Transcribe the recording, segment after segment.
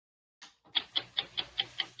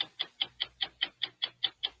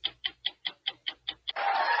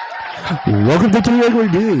Welcome to Two Regular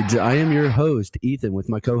Dudes. I am your host, Ethan, with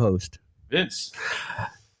my co-host. Vince.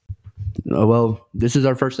 Well, this is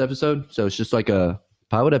our first episode, so it's just like a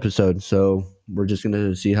pilot episode. So we're just going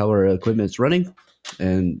to see how our equipment's running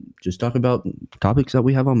and just talk about topics that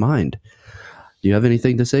we have on mind. Do you have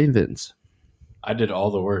anything to say, Vince? I did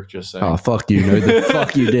all the work, just saying. Oh, fuck you. No, the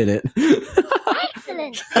fuck you didn't.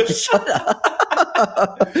 Excellent. Shut up.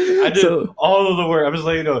 I did all of the work. I'm just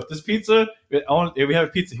letting you know. This pizza, we have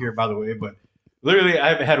a pizza here, by the way, but literally I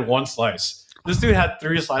haven't had one slice. This dude had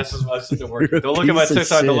 3 slices while I was sitting there working. Don't look at my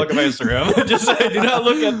TikTok. Don't look at my Instagram. Just do not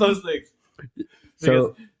look at those things.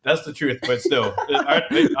 So that's the truth. But still,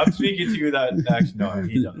 I'm speaking to you that actually, no,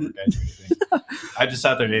 he doesn't look at anything. I just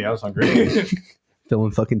sat there today. I was hungry.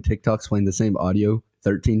 Filming fucking TikToks playing the same audio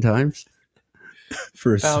 13 times.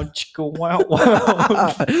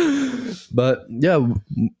 But yeah,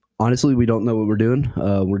 honestly, we don't know what we're doing.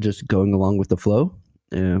 We're just going along with the flow,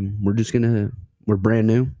 and we're brand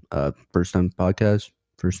new, first time podcast,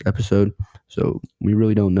 first episode, so we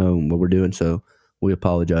really don't know what we're doing. So we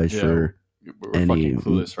apologize for we're fucking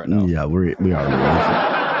clueless right now. Yeah, we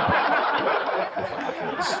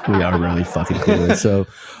are really fucking clueless.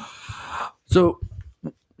 So.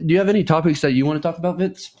 Do you have any topics that you want to talk about,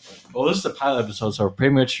 Vince? Well, this is a pilot episode, so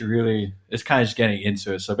pretty much it's kind of just getting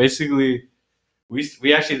into it. So basically,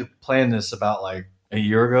 we actually planned this about like a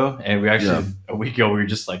year ago, and a week ago we were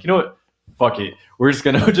just like, you know what, fuck it, we're just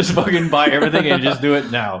gonna just fucking buy everything and just do it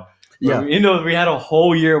now. Yeah, we had a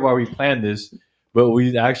whole year while we planned this, but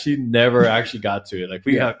we actually never actually got to it. Like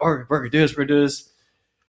we're gonna do this.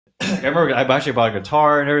 I remember I actually bought a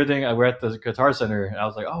guitar and everything. We're at the Guitar Center, and I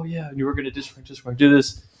was like, "Oh yeah, and you were gonna do this,"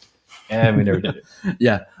 and we never did it.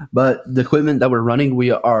 Yeah, but the equipment that we're running,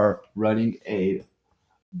 we are running a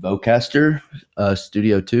Vocaster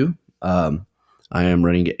Studio 2. I am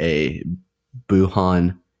running a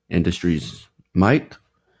Buhan Industries mic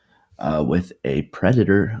with a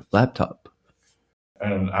Predator laptop,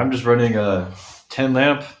 and I'm just running a 10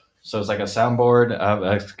 lamp, so it's like a soundboard.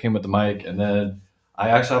 I came with the mic, and then I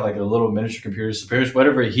actually have like a little miniature computer. So pretty much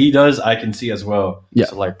whatever he does, I can see as well. Yeah.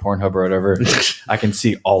 So like Pornhub or whatever, I can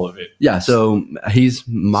see all of it. Yeah. So he's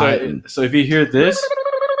So if you hear this,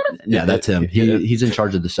 yeah, that's him. He's in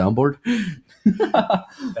charge of the soundboard.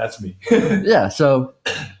 That's me. So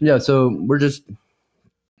we're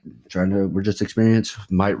just experienced.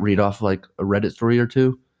 Might read off like a Reddit story or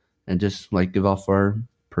two, and just like give off our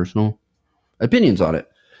personal opinions on it.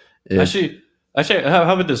 Actually,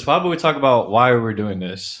 how about this? Why don't we talk about why we're doing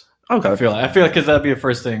this? Okay. I feel like because that'd be the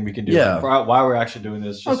first thing we can do. Yeah. Like, why we're actually doing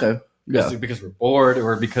this. Okay. Yeah. Because we're bored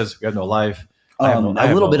or because we have no life. A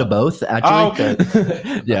little bit of both, actually. Oh,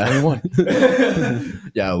 okay. Yeah.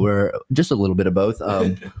 Yeah, we're just a little bit of both.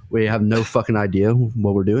 We have no fucking idea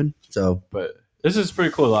what we're doing. So, but this is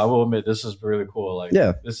pretty cool. I will admit, this is really cool. Like,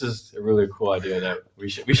 yeah, this is a really cool idea that we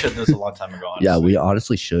should have this a long time ago. Honestly. Yeah, we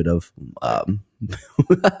honestly should have. This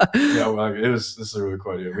is a really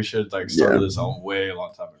cool idea. We should like started this on way a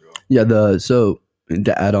long time ago. Yeah, so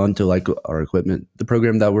to add on to like our equipment, the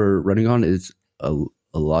program that we're running on is a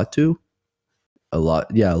lot too.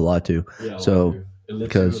 Yeah, so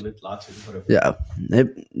because yeah,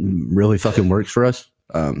 it really fucking works for us.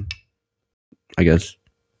 I guess.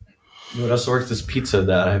 You know what else works? This pizza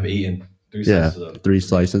that I've eaten. 3 slices of. 3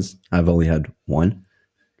 slices. I've only had 1.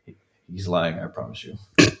 He's lying, I promise you.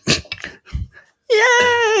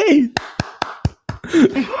 Yay!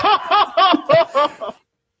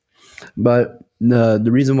 But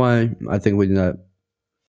the reason why I think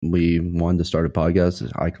we wanted to start a podcast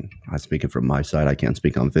is I'm speaking from my side. I can't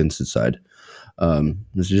speak on Vince's side.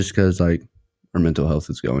 It's just because like our mental health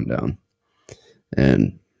is going down,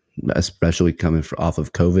 and especially coming off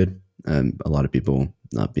of COVID and a lot of people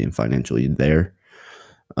not being financially there.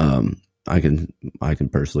 I can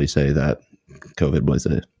personally say that COVID was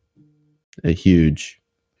a huge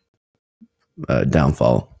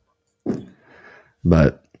downfall,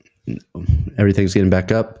 but everything's getting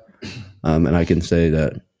back up, and I can say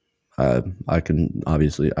that I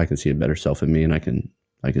can see a better self in me, and I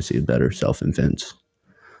can see a better self in Vince.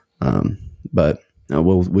 But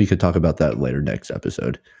we could talk about that later next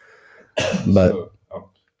episode. But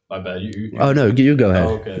my bad. No, you go ahead.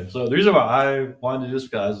 Oh, okay. So the reason why I wanted to do this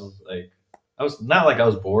because I was not like I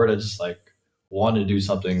was bored. I just like wanted to do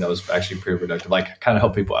something that was actually pretty productive, like kind of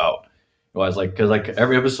help people out. I was like, because like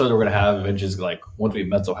every episode we're gonna have eventually is like one's gonna be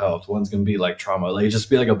mental health, one's gonna be like trauma, like just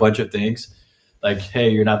be like a bunch of things. Like, hey,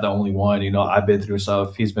 you're not the only one. You know, I've been through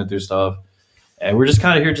stuff. He's been through stuff. And we're just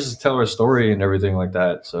kind of here just to tell our story and everything like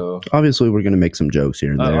that. So obviously, we're gonna make some jokes here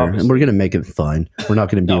and there, obviously. and we're gonna make it fun. We're not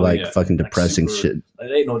gonna be fucking like depressing super, shit. Like,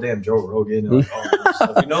 it ain't no damn Joe Rogan, and like all this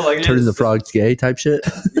stuff, you know, like Turning the frogs gay type shit.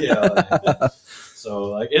 Yeah. Like, so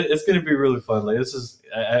like it's gonna be really fun. Like this is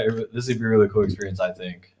this would be a really cool experience, I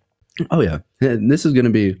think. Oh yeah, and this is gonna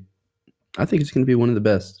be. I think it's gonna be one of the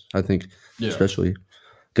best. I think, especially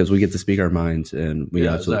because we get to speak our minds, and we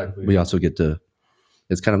also get to.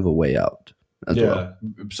 It's kind of a way out. As well.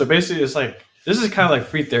 So basically, it's like this is kind of like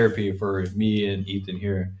free therapy for me and Ethan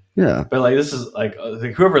here. Yeah. But like this is like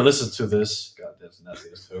whoever listens to this, God, that's not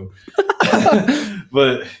this too.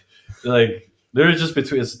 But like there's just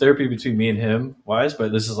it's therapy between me and him, wise.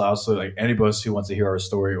 But this is also like anybody who wants to hear our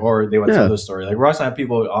story or they want to tell their story. Like we're also have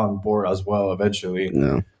people on board as well eventually.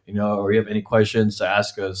 No. You know, or you have any questions to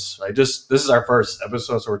ask us. Like this is our first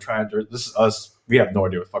episode, so we're trying to. This is us. We have no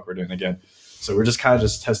idea what the fuck we're doing again. So we're just kind of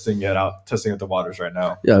just testing out the waters right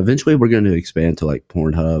now. Yeah, eventually we're going to expand to like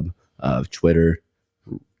Pornhub, Twitter,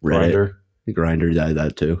 Reddit, Grindr,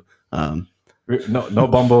 that too. No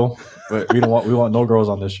Bumble. But we want no girls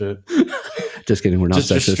on this shit. Just kidding. We're not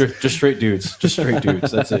sexist. Just straight dudes. Just straight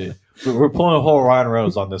dudes. That's it. We're pulling a whole Ryan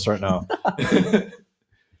Reynolds on this right now. If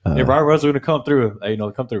Ryan Reynolds are going to come through,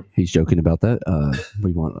 come through. He's joking about that.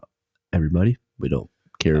 We want everybody. We don't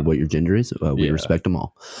care what your gender is. We respect them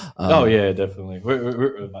all. Oh yeah, definitely.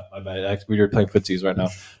 We're my bad. We were playing footsies right now.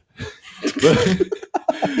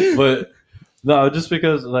 but no, just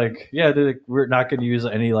because we're not going to use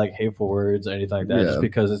any like hateful words or anything like that. Just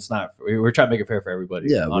because it's not. We're trying to make it fair for everybody.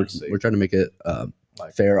 Yeah, we're trying to make it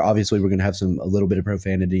fair. Obviously, we're going to have a little bit of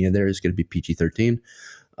profanity in there. It's going to be PG-13,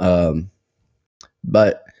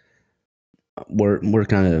 but. We're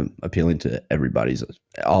kind of appealing to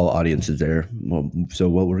all audiences there. So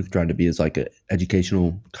what we're trying to be is like an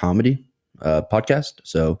educational comedy podcast.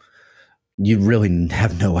 So you really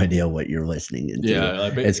have no idea what you're listening into.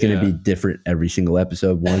 Yeah, it's going to be different every single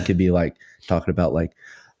episode. One could be like talking about like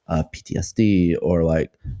PTSD or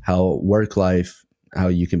like how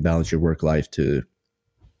you can balance your work life to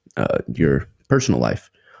your personal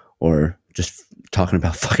life, or just talking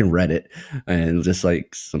about fucking Reddit and just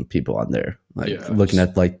like some people on there, looking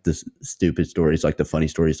at like the stupid stories, like the funny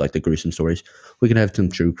stories, like the gruesome stories. We can have some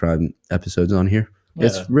true crime episodes on here. Yeah.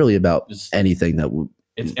 It's really about anything that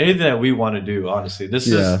it's anything that we want to do. Honestly, this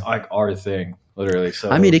is like our thing, literally. So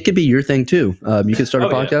I mean, it could be your thing too. You can start a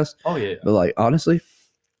podcast. Yeah. Oh yeah. But like honestly,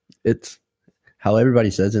 it's how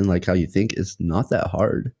everybody says and like how you think is not that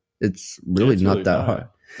hard. It's really not that hard.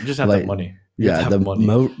 You just have the money. Yeah, the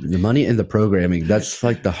money and the programming. That's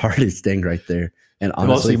like the hardest thing right there. And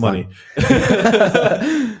honestly, mostly money.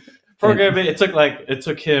 Programming. It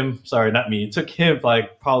took him. Sorry, not me. It took him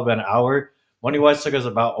like probably about an hour. Money wise, took us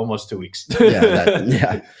about almost 2 weeks.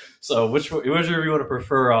 Yeah. So whichever you want to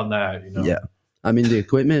prefer on that, you know. Yeah, I mean the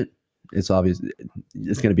equipment. It's obvious.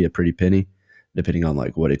 It's going to be a pretty penny, depending on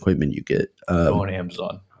like what equipment you get. Go on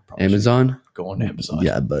Amazon. Amazon. Go on Amazon.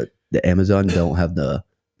 Yeah, but the Amazon don't have the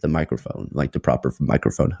microphone, like the proper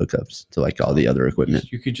microphone hookups to like all the other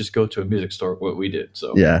equipment. You could just go to a music store, what we did.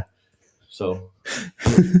 So yeah. So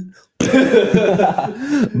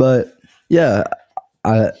but yeah,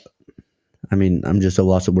 I mean, I'm just a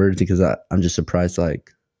loss of words because I'm just surprised like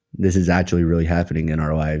this is actually really happening in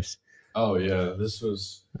our lives. Oh yeah, this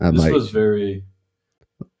was very.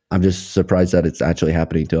 I'm just surprised that it's actually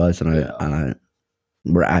happening to us, and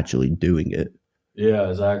we're actually doing it. Yeah,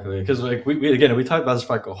 exactly. Because like we talked about this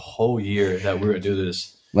for like a whole year that we were gonna do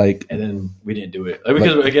this, like, and then we didn't do it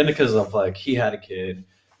because of like he had a kid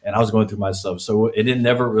and I was going through my stuff, so it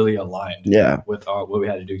never really aligned. With what we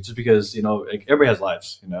had to do, just because like everybody has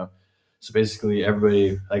lives, So basically,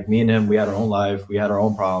 everybody, like me and him, we had our own life, we had our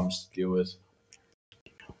own problems to deal with.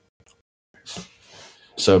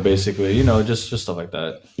 So basically, just stuff like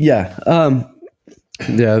that. Yeah.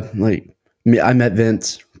 Yeah. Like me, I met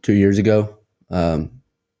Vince 2 years ago. And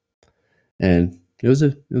it was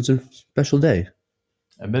a special day.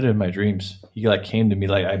 I met him in my dreams. He like came to me,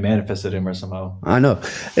 like I manifested him or somehow. I know.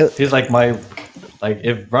 He's like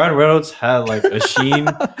if Ryan Reynolds had like a Sheen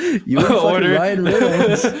order, Ryan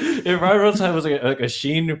Reynolds. If Ryan Reynolds was like a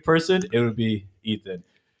Sheen person, it would be Ethan.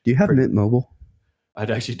 Do you have Mint Mobile? I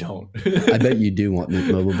actually don't. I bet you do want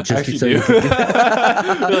Mint Mobile. Just I actually do. You're like,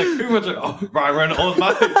 pretty much like, Ryan Reynolds,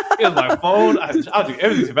 here's my phone. I'll do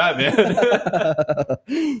everything to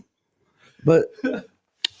Batman. But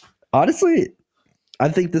honestly, I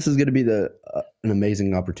think this is going to be an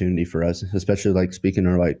amazing opportunity for us, especially like speaking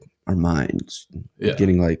our minds,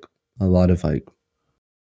 getting like a lot of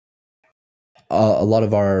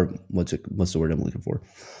our what's the word I'm looking for?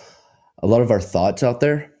 A lot of our thoughts out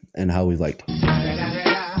there, and how we like. This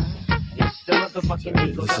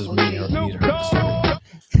is me. I need her to start.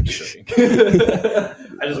 I'm just joking.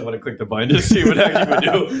 I just want to click the button to see what actually would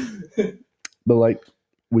do. But like,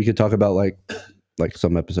 we could talk about like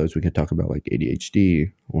some episodes we could talk about like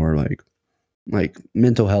ADHD or like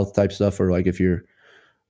mental health type stuff, or like if you're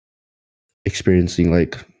experiencing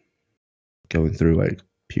like going through like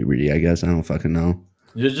puberty, I guess. I don't fucking know.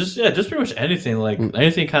 Just pretty much anything. Like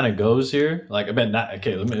anything kind of goes here. Like I bet not.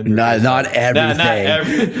 Okay, let me. Not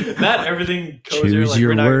everything. Not everything goes Choose here.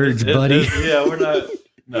 Like, your words, buddy. Yeah, we're not.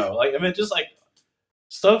 No, like I mean, just like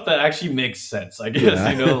stuff that actually makes sense. I guess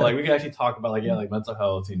like we can actually talk about like mental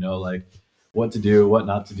health. Like what to do, what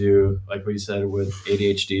not to do. Like what you said with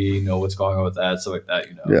ADHD. What's going on with that, stuff like that.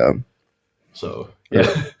 Yeah. So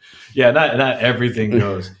yeah, not everything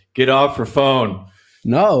goes. Get off your phone.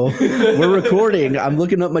 No, we're recording. I'm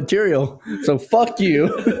looking up material, so fuck you.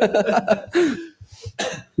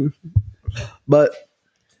 But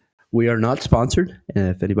we are not sponsored. And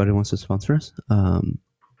if anybody wants to sponsor us,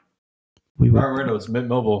 we will. Ryan Reynolds, Mint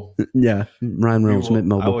Mobile. Yeah, Ryan Reynolds, Mint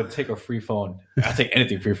Mobile. I would take a free phone. I'd take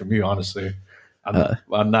anything free from you, honestly.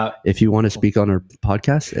 I'm not. If you want to speak on our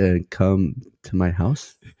podcast and come to my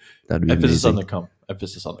house, that'd be emphasis amazing. on the come.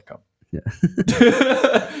 Emphasis on the come. Yeah.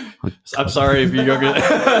 I'm sorry if you're younger.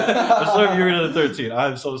 I'm sorry if you're younger than 13.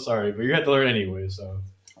 I'm so sorry, but you have to learn anyway. So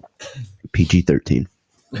PG-13.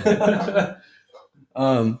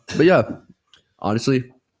 But yeah,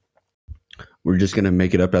 honestly, we're just gonna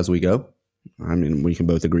make it up as we go. I mean, we can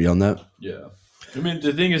both agree on that. Yeah. I mean,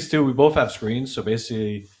 the thing is too, we both have screens, so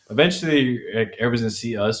basically, eventually, like, everybody's gonna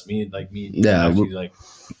see us, me and Yeah, actually like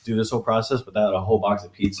do this whole process without a whole box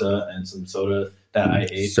of pizza and some soda that I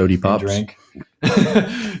ate Sody and pops. drank.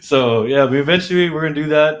 So yeah, we're gonna do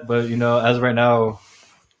that, but as of right now,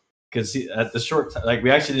 because at the short time, like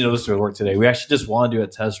we actually didn't listen to work today. We actually just want to do a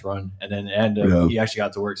test run, and then he actually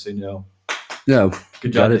got to work. So Yeah,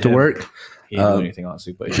 good job got it to him. work. He didn't do anything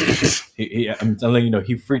honestly, but I'm telling you,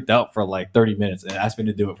 he freaked out for like 30 minutes and asked me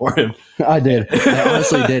to do it for him. I did. I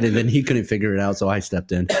honestly did, and then he couldn't figure it out, so I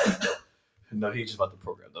stepped in. No, he just about to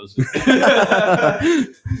program those.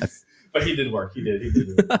 But he did work. He did.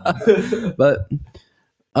 But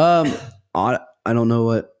I don't know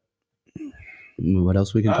what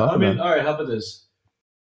else we can talk about. All right. How about this?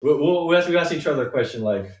 We ask each other a question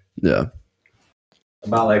Yeah.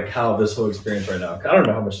 about like how this whole experience right now. I don't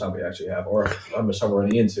know how much time we actually have, or how much time we're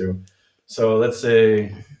running into. So let's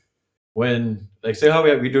say say how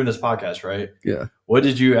we're doing this podcast, right? Yeah. What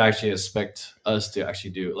did you actually expect us to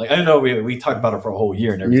actually do? Like I don't know, we talked about it for a whole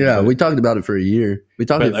year and everything. Yeah, we talked about it for a year. We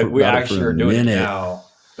talked about we it actually for are a doing minute. it now.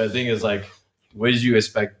 But the thing is, like, what did you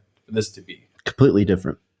expect this to be? Completely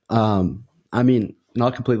different. I mean,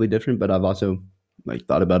 not completely different, but I've also like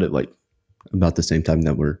thought about it like about the same time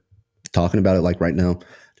that we're talking about it, like right now,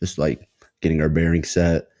 just like getting our bearings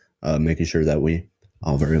set, making sure that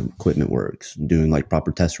all of our equipment works, doing like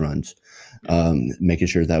proper test runs, making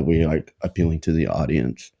sure that we like appealing to the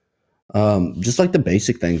audience, just like the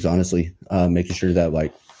basic things, honestly, making sure that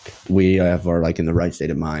like we are like in the right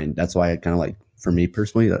state of mind. That's why I kind of like, for me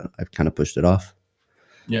personally, I've kind of pushed it off.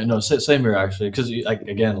 Yeah, no, same here actually, because like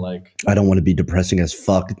again, like I don't want to be depressing as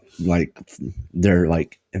fuck. Like they're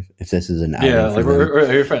like, if this is an outlet, yeah, like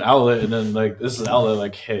we're your friend outlet, and then like this is an outlet.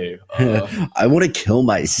 Like, hey, I want to kill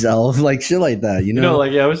myself, like shit like that. You know,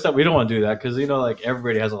 like we don't want to do that because like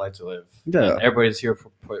everybody has a life to live. Yeah, and everybody's here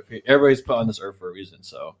everybody's put on this earth for a reason.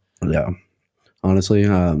 So yeah, honestly,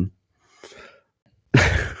 I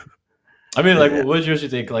mean, like, what did you actually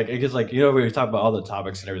think? Like, because like we talk about all the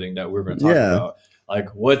topics and everything that we're going to talk about.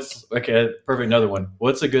 Like, what's perfect? Another one.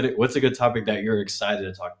 What's a good topic that you're excited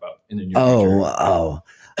to talk about in the near future?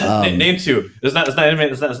 Name two. It's not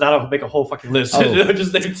a make a whole fucking list.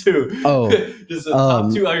 Just name two. Just the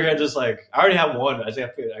top two out your head. Just like I already have one. I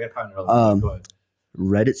think I got to find another. Go ahead.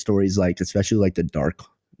 Reddit stories, like especially like the dark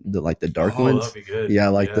ones. That'd be good. Yeah,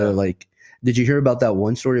 did you hear about that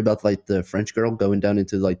one story about like the French girl going down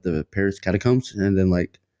into like the Paris catacombs, and then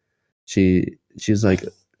like she's like.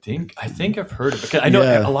 I think I've heard of it. I know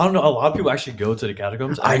a lot of people actually go to the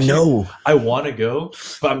catacombs. I know. I want to go,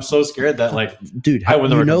 but I'm so scared that like, dude, I would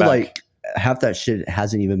never come back. Like half that shit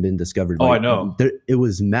hasn't even been discovered. Oh, like, I know. It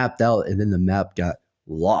was mapped out, and then the map got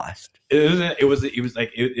lost. It was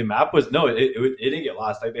like the map was it didn't get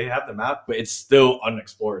lost. Like they have the map, but it's still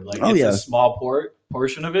unexplored. Like it's a small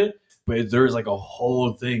portion of it, but there's like a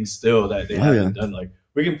whole thing still that they haven't done. Like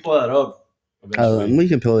we can pull that up. We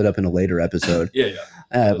can pull it up in a later episode. Yeah.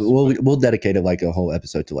 We'll dedicate it like a whole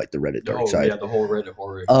episode to like the Reddit dark side. Yeah, the whole Reddit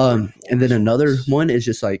horror. And then another one is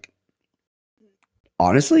just like,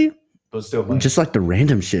 honestly, but still money. Just like the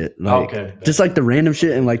random shit, like okay. just like the random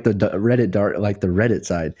shit and like the Reddit dark, like the Reddit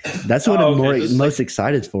side. That's what I'm most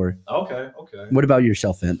excited for. Okay. What about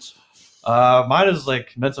yourself, Vince? Mine is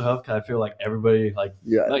like mental health. Cause I feel like everybody, like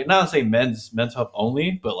not saying men's mental health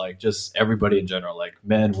only, but like just everybody in general, like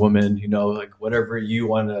men, women, you know, like whatever you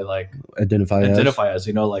want to like identify as,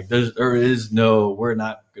 you know, like there is no, we're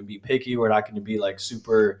not gonna be picky. We're not gonna be like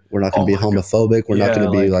super. We're not gonna be homophobic. We're not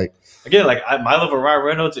gonna be like again, like my love of Ryan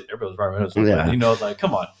Reynolds. Everybody's Ryan Reynolds, you know, like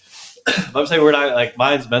come on. But I'm saying we're not like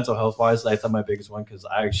mine's mental health wise. That's not my biggest one because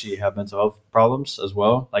I actually have mental health problems as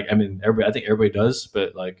well. Like I mean, I think everybody does,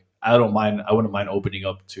 but like. I wouldn't mind opening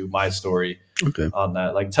up to my story on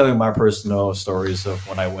that, like telling my personal stories of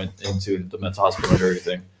when I went into the mental hospital and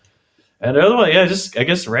everything. And the other one, yeah, just I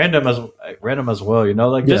guess random as well, you know,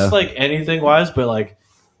 like just like anything wise, but like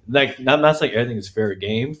I'm not saying everything is fair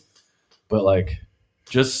game, but like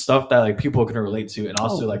just stuff that like people can relate to, and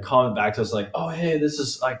also like comment back to us like, oh hey, this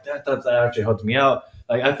is like that actually helped me out.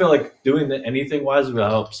 Like I feel like doing anything wise will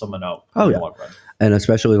help someone out. Oh yeah, and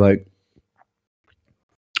especially like.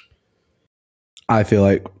 I feel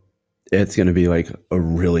like it's going to be like a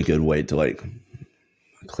really good way to like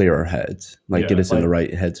clear our heads, like get us in the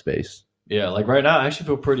right headspace. Yeah, like right now, I actually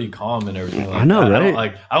feel pretty calm and everything. Like, I know,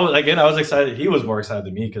 right? I was excited. He was more excited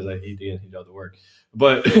than me because he did the work.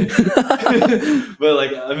 But but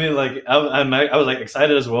like I mean, like I was like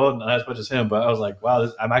excited as well, not as much as him. But I was like,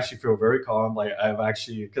 wow, I'm actually feel very calm. Like I've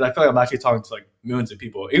actually because I feel like I'm actually talking to like millions of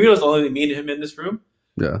people, even though it's only me and him in this room.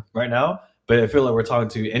 Yeah. Right now. But I feel like we're talking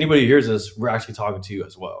to anybody who hears this. We're actually talking to you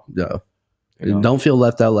as well. Yeah, you know? Don't feel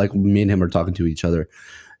left out. Like me and him are talking to each other.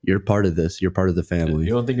 You're part of this. You're part of the family.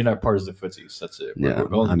 You don't think you're not part of the footsies. That's it. Yeah,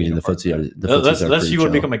 I mean the footsie. Unless you want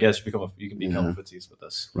to become a guest, you can become a footsies with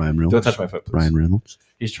us. Ryan Reynolds. Don't touch my foot, please. Ryan Reynolds.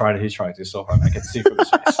 He's trying to so hard. I can see from his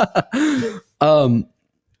face.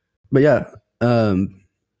 But yeah.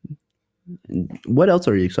 What else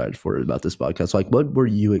are you excited for about this podcast? Like, what were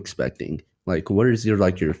you expecting? Like, what is your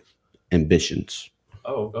ambitions?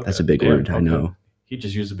 Oh, okay. That's a big word. Okay. I know. He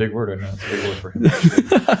just used a big word right now. It's a big word for him.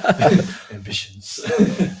 Ambitions.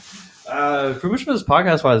 Pretty much for this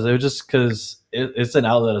podcast wise, it was just because it's an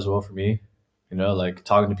outlet as well for me. You know, like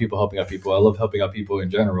talking to people, helping out people. I love helping out people in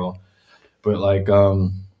general. But like,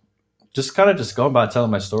 just kind of just going about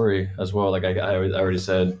telling my story as well. Like I already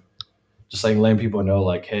said, just like letting people know,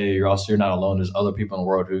 like, hey, you're not alone. There's other people in the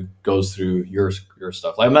world who goes through your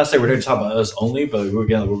stuff. Like I'm not saying we're going to talk about us only, but we'll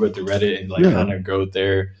go through Reddit and like kind of go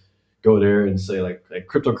there and say like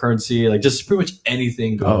cryptocurrency, like just pretty much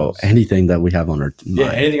anything goes. Oh, anything that we have on our mind.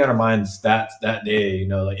 Yeah, anything on our minds that day. You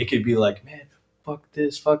know, like it could be like, man, fuck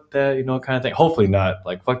this, fuck that, you know, kind of thing. Hopefully not.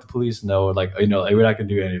 Like fuck the police. No, like you know, like, we're not going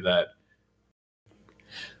to do any of that.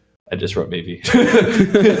 I just wrote maybe,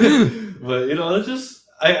 but you know, it's just.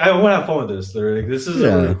 I want to have fun with this. Like, this is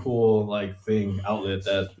a really cool outlet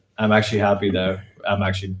that I'm actually happy that I'm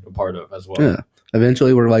actually a part of as well. Yeah.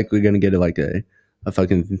 Eventually, we're gonna get a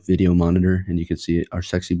fucking video monitor, and you can see our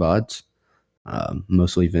sexy bods.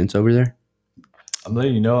 Mostly Vince over there. I'm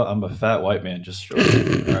letting you know I'm a fat white man. Just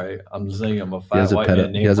straight, right? I'm just saying I'm a fat white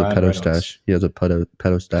man. He has a pedo stash. He has a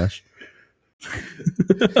pedo stash.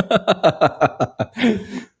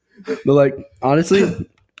 But like honestly,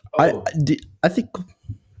 I think.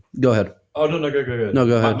 Go ahead. Oh no, go ahead. No,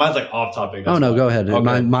 go ahead. Mine's like off topic. Go ahead.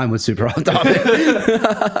 Okay. Mine was super off topic.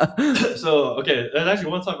 So okay, there's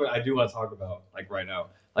actually one topic I do want to talk about like right now,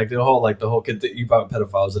 like the whole kid that you brought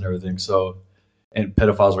pedophiles and everything. So, and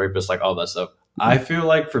pedophiles, rapists, like all that stuff. Mm-hmm. I feel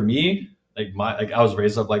like for me, I was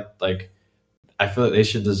raised up like I feel like they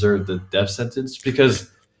should deserve the death sentence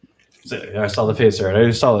because I saw the face right. I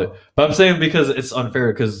just saw it, but I'm saying because it's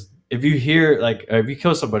unfair because. If you hear if you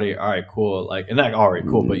kill somebody, all right, cool, and all right,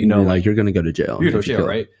 cool, but you know, you're gonna go to jail. You're going to jail,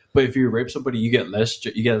 right? But if you rape somebody, you get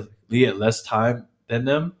less time than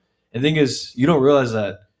them. And the thing is, you don't realize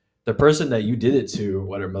that the person that you did it to,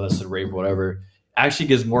 whether molested, rape, whatever, actually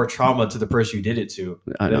gives more trauma to the person you did it to.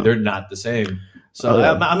 They're not the same. So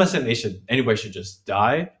I'm not saying anybody should just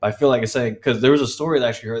die. I feel like it's saying because there was a story that I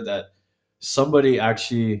actually heard that somebody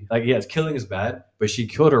actually killing is bad, but she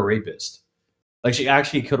killed her rapist. Like she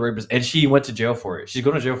actually killed a rapist, and she went to jail for it. She's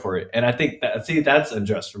going to jail for it, and I think that's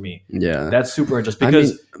unjust for me. Yeah, that's super unjust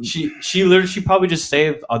because she probably just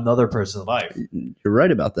saved another person's life. You're right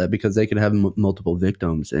about that because they could have multiple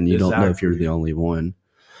victims, and you don't know if you're the only one.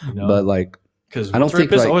 You know? But because I don't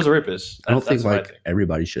think always a rapist. I don't think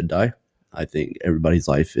everybody should die. I think everybody's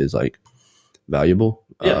life is valuable.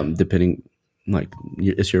 Yeah. Depending,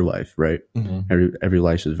 it's your life, right? Mm-hmm. Every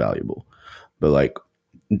life is valuable, but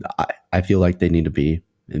I feel like they need to be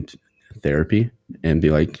in therapy and be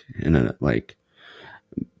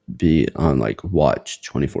be on like watch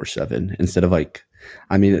 24/7 instead of like,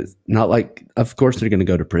 I mean, it's not like, of course they're going to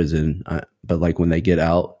go to prison, but like when they get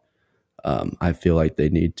out, I feel like they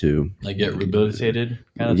need to like get rehabilitated,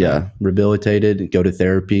 kind of yeah, thing. rehabilitated, go to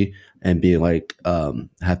therapy, and be like,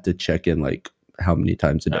 have to check in like how many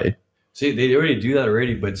times a day. See, they already do that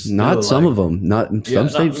already, but still, Not some like, of them. Not some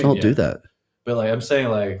states don't do that. But like I'm saying,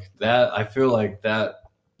 like that, I feel like that.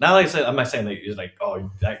 Not like I said, I'm not saying that it's like,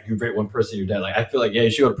 oh, that you rape one person, you're dead. Like I feel like yeah,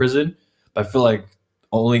 you should go to prison, but I feel like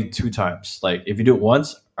only 2 times. Like if you do it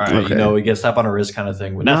once, all right, Okay. you get slap on the wrist kind of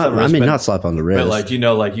thing. But not slap on the wrist. But like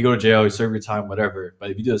like you go to jail, you serve your time, whatever.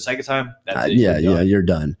 But if you do it the second time, that's it. yeah, you're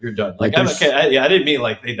done. You're done. Like, I'm okay. I didn't mean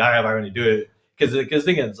like they die by when they do it, because the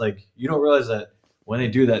thing is like you don't realize that when they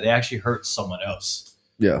do that, they actually hurt someone else.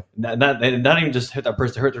 Yeah, not even just hit that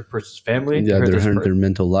person, they hurt their person's family. Yeah, they hurt their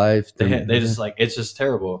mental life. They just like, it's just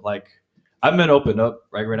terrible. Like I'm gonna open up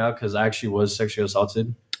right now because I actually was sexually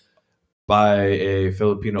assaulted by a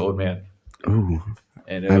Filipino old man. Ooh,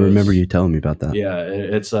 and I remember you telling me about that. Yeah,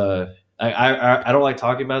 it's I don't like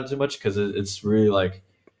talking about it too much because it's really like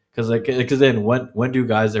because then when do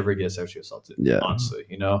guys ever get sexually assaulted? Yeah, honestly,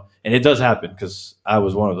 and it does happen because I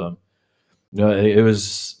was one of them. It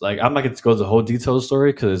was like I'm not going to go to the whole detailed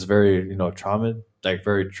story because it's very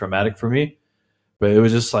very traumatic for me. But it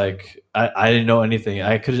was just like I didn't know anything.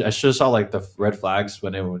 I should have saw like the red flags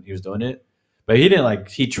when he was doing it, but he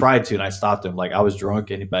didn't. He tried to, and I stopped him. Like I was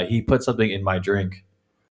drunk, and he put something in my drink,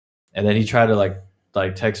 and then he tried to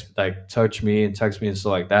touch me and text me and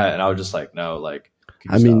stuff like that, and I was just like, no, like.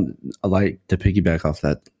 I mean, like to piggyback off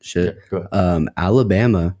that shit. Yeah,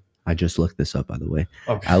 Alabama. I just looked this up, by the way.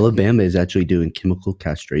 Okay. Alabama is actually doing chemical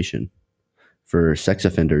castration for sex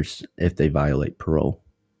offenders if they violate parole.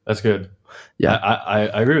 That's good. Yeah,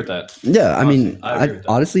 I agree with that. Yeah,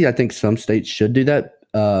 honestly, I think some states should do that.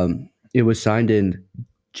 It was signed in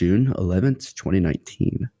June 11th,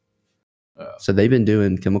 2019. So they've been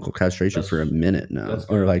doing chemical castration for a minute now,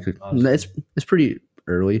 or like it's pretty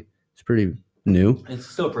early. It's pretty new. It's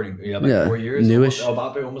still pretty 4 years. Newish.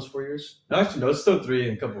 Almost 4 years. No, actually, no, it's still 3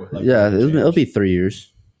 and a couple. It'll be 3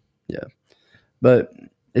 years. Yeah, but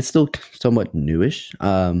it's still somewhat newish.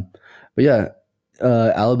 But yeah,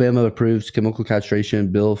 Alabama approves chemical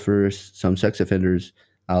castration bill for some sex offenders.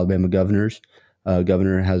 Alabama governor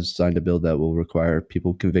has signed a bill that will require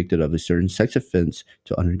people convicted of a certain sex offense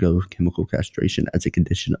to undergo chemical castration as a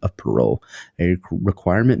condition of parole, a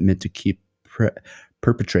requirement meant to keep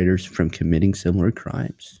perpetrators from committing similar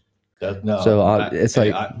crimes. It's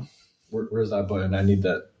where's that button? I need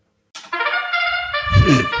that.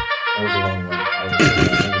 That was the wrong one.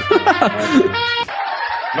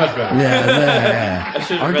 Much better. Yeah.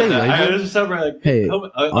 Aren't they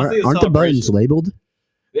labeled? Aren't the buttons labeled?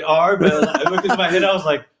 They are, but I looked into my head. I was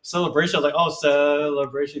like, celebration. I was like, oh,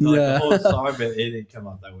 celebration. Like the whole song, but it didn't come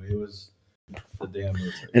out that way. It was the damn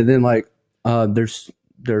military. And then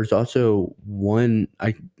there's also one,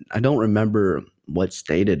 I don't remember what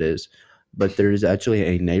state it is, but there's actually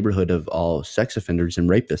a neighborhood of all sex offenders and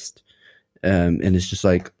rapists. And it's just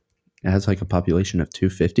like, it has like a population of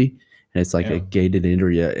 250, and it's like a gated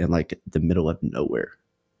area in like the middle of nowhere.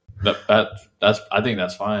 I think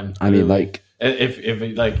that's fine. I mean, like, if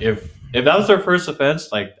that was their first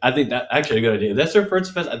offense, like I think that actually a good idea. If that's their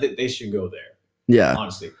first offense, I think they should go there. Yeah,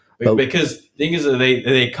 honestly. Because the thing is that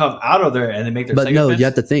they come out of there and they make their second offense. You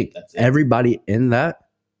have to think everybody in that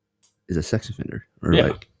is a sex offender, or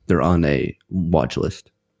like they're on a watch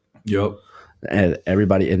list. Yep. And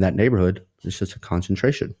everybody in that neighborhood is just a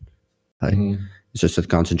concentration. Like, it's just a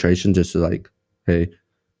concentration, just to like, hey,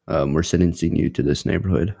 we're sentencing you to this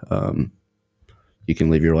neighborhood. You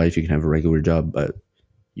can live your life, you can have a regular job, but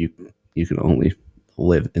you can only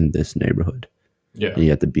live in this neighborhood. Yeah. And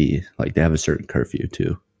you have to be like, they have a certain curfew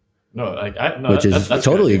too. No, which is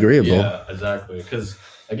totally agreeable. Yeah, exactly. Because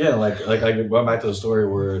again, like going back to the story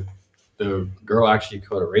where the girl actually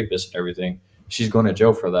killed a rapist and everything, she's going to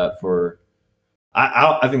jail for that.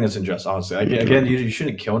 I think that's unjust, honestly. Again, you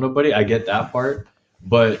shouldn't kill nobody. I get that part,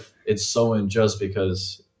 but it's so unjust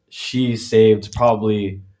because she saved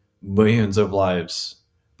probably millions of lives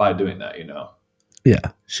by doing that. Yeah,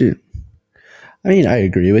 I mean, I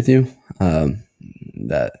agree with you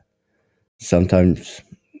that sometimes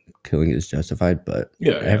killing is justified, but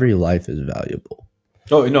every life is valuable.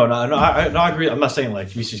 Oh no, I agree. I'm not saying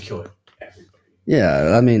like we should kill everybody.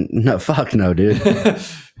 Yeah, I mean, no, fuck no, dude.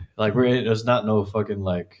 Like there's not no fucking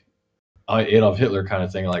like Adolf Hitler kind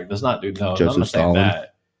of thing. Like there's not, dude. No, Joseph I'm not Stalin. saying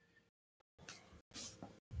that.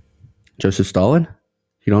 Joseph Stalin?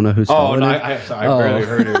 You don't know who Stalin is? I barely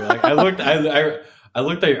heard it. Like I looked,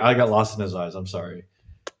 I got lost in his eyes. I'm sorry,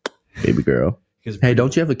 baby girl. Because Hey,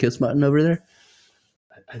 don't you have a kiss button over there?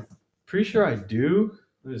 I'm pretty sure I do.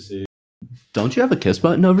 Let me see. Don't you have a kiss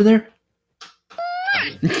button over there?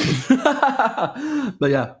 But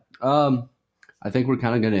yeah, I think we're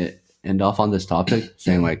kind of gonna end off on this topic,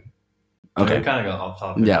 saying like, Okay, okay, kind of got off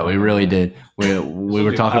topic. yeah, we really did. We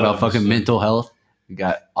were talking about fucking mental health. We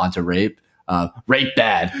got onto rape. Rape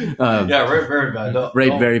bad. Yeah, rape very bad.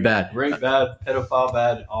 Rape very bad. Rape bad. Pedophile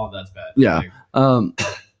bad. All of that's bad. Yeah.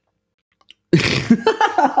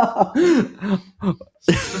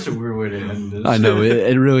 Such a weird way to end this. I know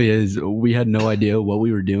it really is. We had no idea what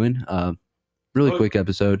we were doing. Really quick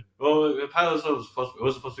episode. Well, the pilot episode was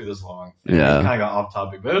supposed to be this long. Yeah. It kind of got off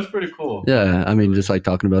topic, but it was pretty cool. Yeah, I mean, just like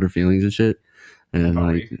talking about our feelings and shit, and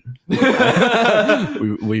like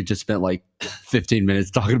we just spent like 15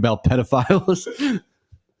 minutes talking about pedophiles.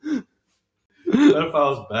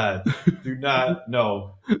 Pedophile's bad. Do not.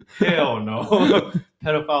 No. Hell no.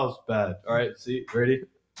 Pedophile's bad. All right. See. Ready?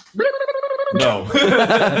 No.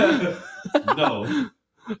 No.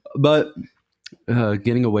 But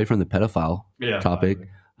getting away from the pedophile topic,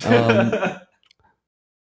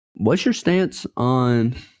 what's your stance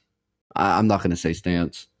on? I'm not going to say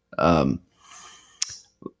stance.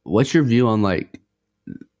 What's your view on like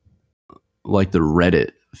the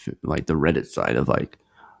Reddit side of like?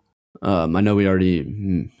 I know we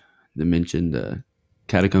already mentioned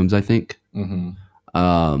catacombs. I think. Mm-hmm.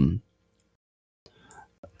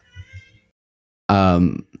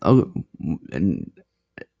 And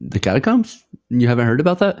the catacombs. You haven't heard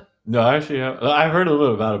about that? No, actually, I've heard a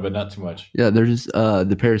little about it, but not too much. Yeah, there's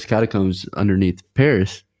the Paris catacombs underneath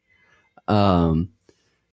Paris. And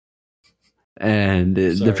Sorry,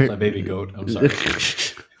 it's my baby goat. I'm sorry.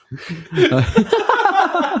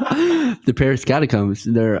 The Paris catacombs,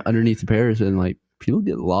 they're underneath Paris, and like people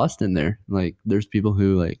get lost in there. Like there's people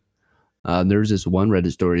who like there's this one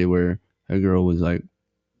Reddit story where a girl was like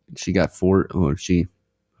she got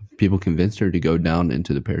people convinced her to go down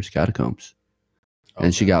into the Paris catacombs. Okay.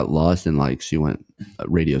 And she got lost, and like she went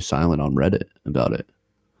radio silent on Reddit about it.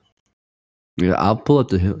 Yeah, I'll pull up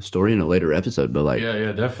the story in a later episode, but like,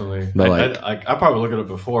 yeah, definitely. But I probably looked it up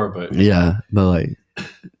before, but yeah, but like,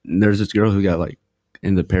 there's this girl who got like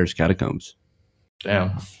in the Paris catacombs.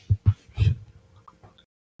 Damn.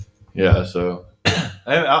 Yeah, so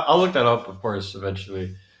I'll look that up, of course,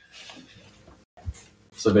 eventually.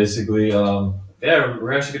 So basically, yeah,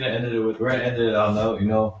 we're actually gonna end it on that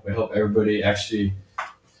note. We hope everybody actually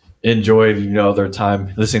enjoyed, their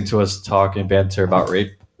time listening to us talk and banter about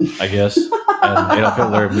rape, I guess. And Adolf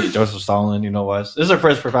Hitler, meet Joseph Stalin, Wes. This is our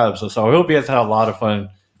first profile episode, so we hope you guys had a lot of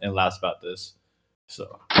fun and laughs about this.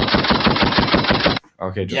 So,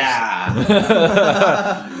 okay, Joseph.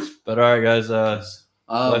 Yeah. But all right, guys.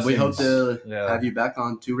 We hope to have you back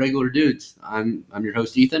on Two Regular Dudes. I'm your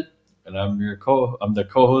host Ethan, and I'm the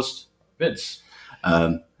co-host Vince.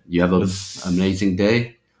 You have an amazing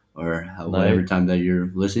day, or whatever time that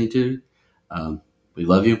you're listening to. We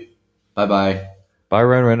love you. Bye. Bye,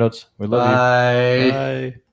 Ryan Reynolds. We love you. Bye.